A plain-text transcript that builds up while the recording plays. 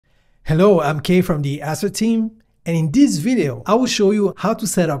Hello, I'm Kay from the Astra team, and in this video, I will show you how to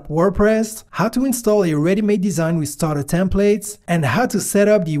set up WordPress, how to install a ready-made design with starter templates, and how to set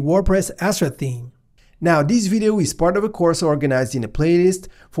up the WordPress Astra theme. Now, this video is part of a course organized in a playlist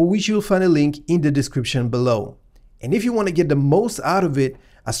for which you'll find a link in the description below. And if you want to get the most out of it,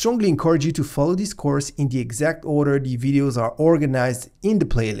 I strongly encourage you to follow this course in the exact order the videos are organized in the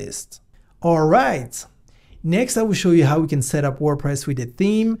playlist. Alright, next I will show you how we can set up WordPress with a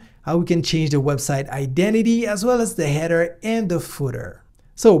theme, how we can change the website identity as well as the header and the footer.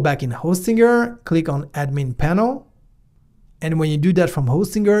 So back in Hostinger, click on Admin Panel. And when you do that from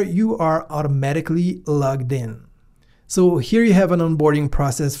Hostinger, you are automatically logged in. So here you have an onboarding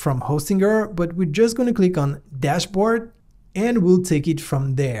process from Hostinger, but we're just going to click on Dashboard and we'll take it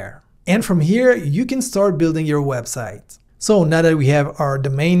from there. And from here, you can start building your website. So now that we have our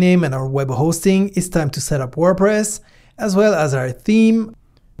domain name and our web hosting, it's time to set up WordPress as well as our theme.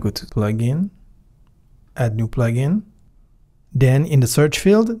 Go to Plugin, Add New Plugin. Then in the search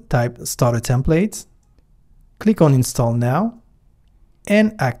field, type Starter Templates. Click on Install Now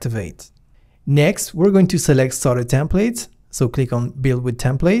and Activate. Next, we're going to select Starter Templates. So click on Build with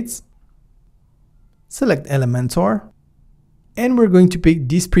Templates. Select Elementor. And we're going to pick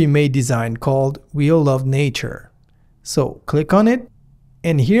this pre-made design called We All Love Nature. So click on it.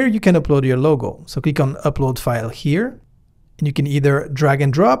 And here you can upload your logo. So click on Upload File here. And you can either drag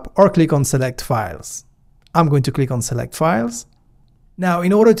and drop or click on Select Files. I'm going to click on Select Files. Now,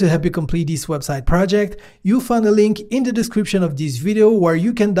 in order to help you complete this website project, you'll find a link in the description of this video where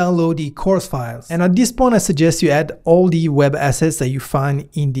you can download the course files. And at this point, I suggest you add all the web assets that you find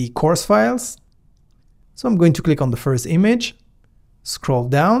in the course files. So I'm going to click on the first image, scroll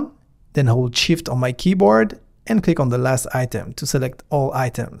down, then hold Shift on my keyboard and click on the last item to select all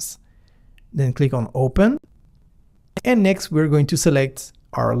items. Then click on Open. And next, we're going to select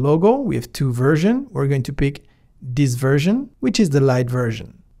our logo. We have two versions. We're going to pick this version, which is the light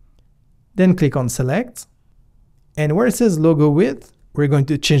version. Then click on Select. And where it says Logo Width, we're going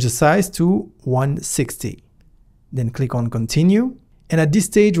to change the size to 160. Then click on Continue. And at this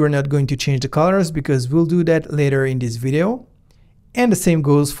stage, we're not going to change the colors because we'll do that later in this video. And the same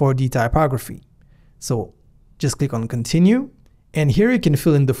goes for the typography. So just click on Continue. And here you can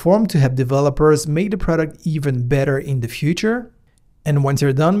fill in the form to help developers make the product even better in the future. And once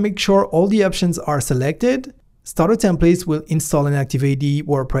you're done, make sure all the options are selected. Starter Templates will install and activate the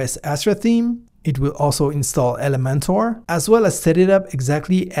WordPress Astra theme. It will also install Elementor, as well as set it up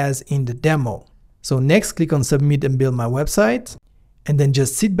exactly as in the demo. So next, click on Submit and Build My Website. And then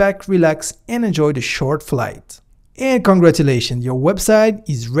just sit back, relax, and enjoy the short flight. And congratulations, your website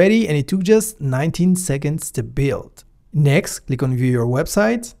is ready and it took just 19 seconds to build. Next, click on View Your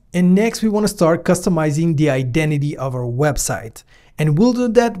Website. And next, we want to start customizing the identity of our website. And we'll do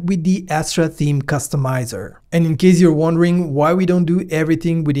that with the Astra Theme Customiser. And in case you're wondering why we don't do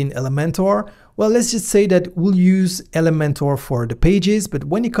everything within Elementor, well, let's just say that we'll use Elementor for the pages, but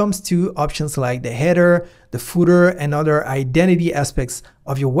when it comes to options like the header, the footer, and other identity aspects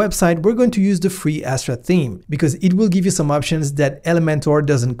of your website, we're going to use the free Astra theme because it will give you some options that Elementor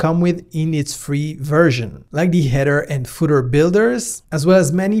doesn't come with in its free version, like the header and footer builders, as well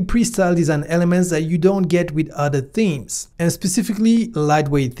as many pre-styled design elements that you don't get with other themes, and specifically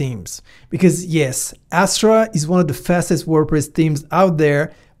lightweight themes. Because yes, Astra is one of the fastest WordPress themes out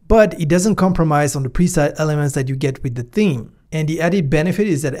there, but it doesn't compromise on the pre-styled elements that you get with the theme. And the added benefit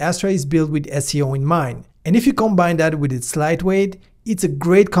is that Astra is built with SEO in mind. And if you combine that with its lightweight, it's a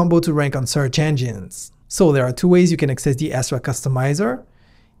great combo to rank on search engines. So there are two ways you can access the Astra Customizer.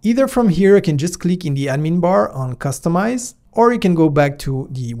 Either from here, you can just click in the admin bar on Customize, or you can go back to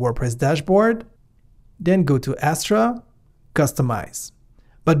the WordPress dashboard, then go to Astra, Customize.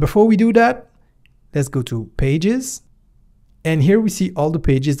 But before we do that, let's go to Pages. And here we see all the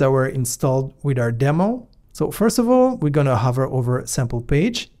pages that were installed with our demo. So first of all, we're going to hover over sample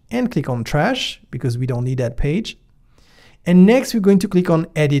page and click on trash because we don't need that page. And next we're going to click on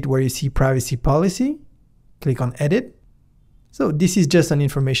edit where you see privacy policy. Click on edit. So this is just an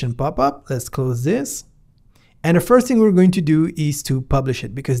information pop-up. Let's close this. And the first thing we're going to do is to publish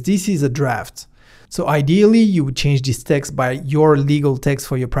it because this is a draft. So ideally you would change this text by your legal text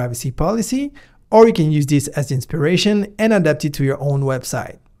for your privacy policy, or you can use this as inspiration and adapt it to your own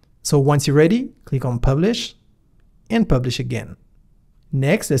website. So once you're ready, click on Publish and Publish again.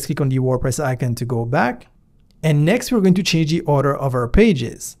 Next, let's click on the WordPress icon to go back. And next, we're going to change the order of our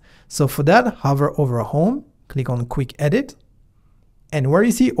pages. So for that, hover over Home, click on Quick Edit. And where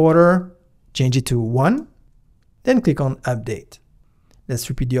you see Order, change it to 1. Then click on Update. Let's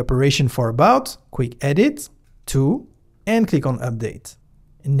repeat the operation for About, Quick Edit, 2, and click on Update.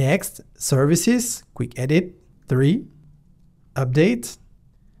 Next, services, quick edit, 3, update,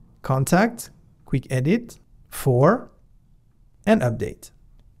 contact, quick edit, 4, and update.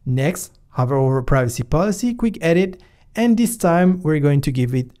 Next, hover over privacy policy, quick edit, and this time we're going to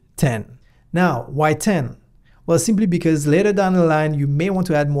give it 10. Now, why 10? Well, simply because later down the line, you may want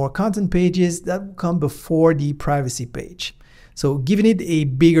to add more content pages that will come before the privacy page. So giving it a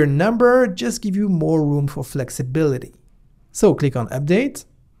bigger number just gives you more room for flexibility. So click on update.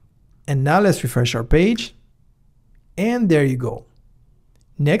 And now let's refresh our page. And there you go.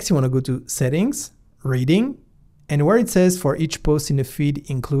 Next, you want to go to settings, reading, and where it says for each post in the feed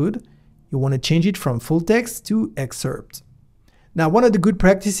include, you want to change it from full text to excerpt. Now, one of the good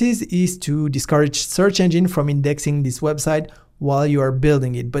practices is to discourage search engine from indexing this website while you are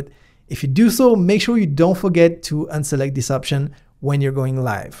building it. But if you do so, make sure you don't forget to unselect this option when you're going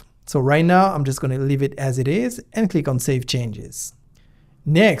live. So right now, I'm just going to leave it as it is and click on Save Changes.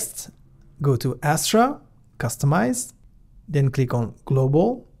 Next, go to Astra, Customize, then click on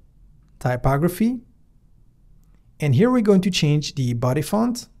Global, Typography. And here we're going to change the body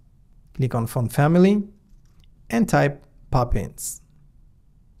font. Click on Font Family and type Poppins.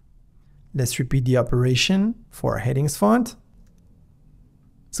 Let's repeat the operation for our headings font.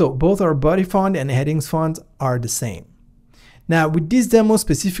 So both our body font and headings font are the same. Now with this demo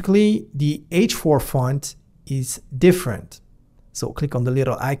specifically, the H4 font is different. So click on the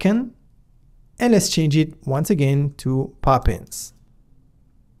little icon and let's change it once again to Poppins.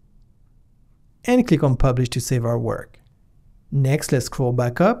 And click on Publish to save our work. Next, let's scroll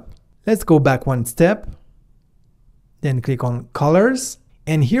back up. Let's go back one step. Then click on Colors.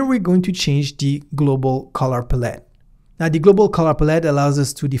 And here we're going to change the global color palette. Now the global color palette allows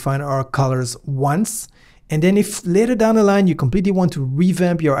us to define our colors once. And then if later down the line you completely want to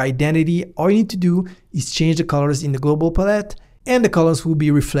revamp your identity, all you need to do is change the colors in the global palette and the colors will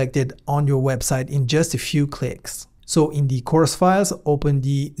be reflected on your website in just a few clicks. So in the course files, open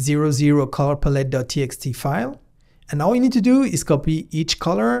the 00colorpalette.txt file. And all you need to do is copy each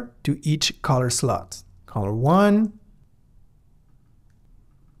color to each color slot. Color 1,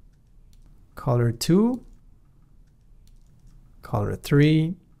 color 2, color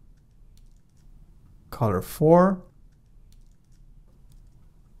 3, color 4,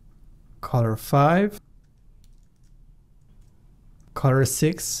 color 5, color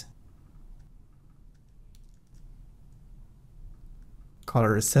 6,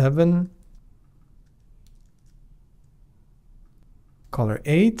 color 7, color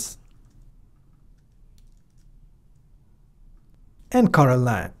 8, and color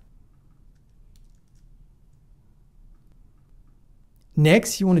 9.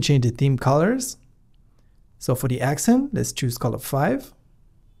 Next, you want to change the theme colors. So for the accent, let's choose color 5.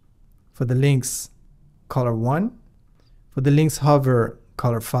 For the links, color 1. For the links hover,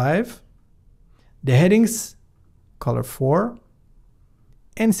 color 5. The headings, color 4.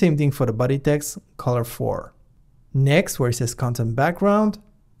 And same thing for the body text, color 4. Next, where it says content background,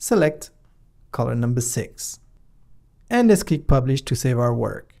 select color number 6. And let's click Publish to save our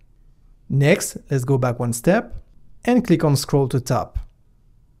work. Next, let's go back one step and click on Scroll to Top.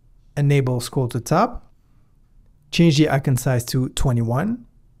 Enable Scroll to Top. Change the icon size to 21.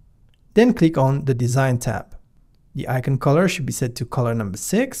 Then click on the Design tab. The icon color should be set to color number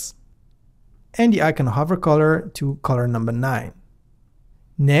 6. And the icon hover color to color number 9.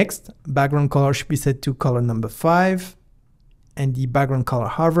 Next, background color should be set to color number 5. And the background color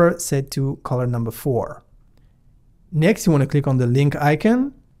hover set to color number 4. Next, you want to click on the link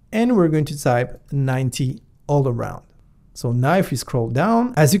icon. And we're going to type 90 all around. So now if we scroll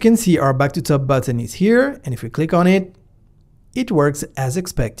down, as you can see, our back to top button is here. And if we click on it, it works as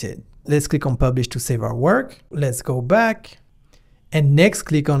expected. Let's click on Publish to save our work. Let's go back. And next,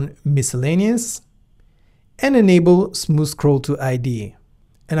 click on Miscellaneous and enable Smooth Scroll to ID.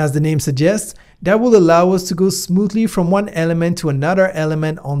 And as the name suggests, that will allow us to go smoothly from one element to another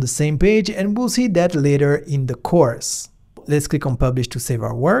element on the same page. And we'll see that later in the course. Let's click on Publish to save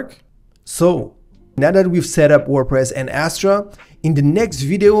our work. So now that we've set up WordPress and Astra, in the next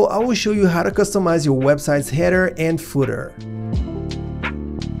video, I will show you how to customize your website's header and footer.